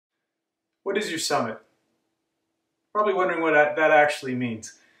What is your summit? Probably wondering what that actually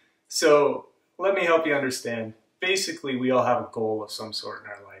means. So let me help you understand. Basically, we all have a goal of some sort in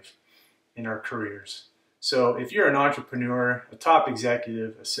our life, in our careers. So if you're an entrepreneur, a top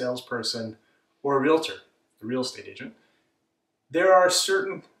executive, a salesperson, or a realtor, a real estate agent, there are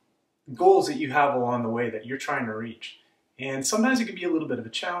certain goals that you have along the way that you're trying to reach. And sometimes it can be a little bit of a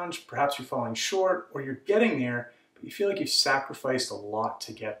challenge. Perhaps you're falling short or you're getting there, but you feel like you've sacrificed a lot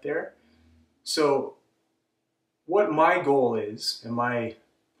to get there. So what my goal is and my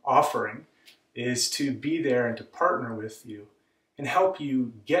offering is to be there and to partner with you and help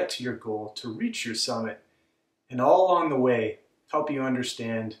you get to your goal, to reach your summit, and all along the way help you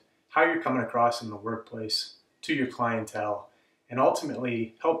understand how you're coming across in the workplace to your clientele, and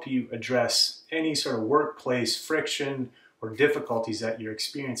ultimately help you address any sort of workplace friction or difficulties that you're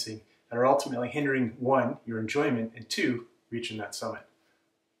experiencing that are ultimately hindering, one, your enjoyment, and two, reaching that summit.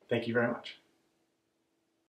 Thank you very much.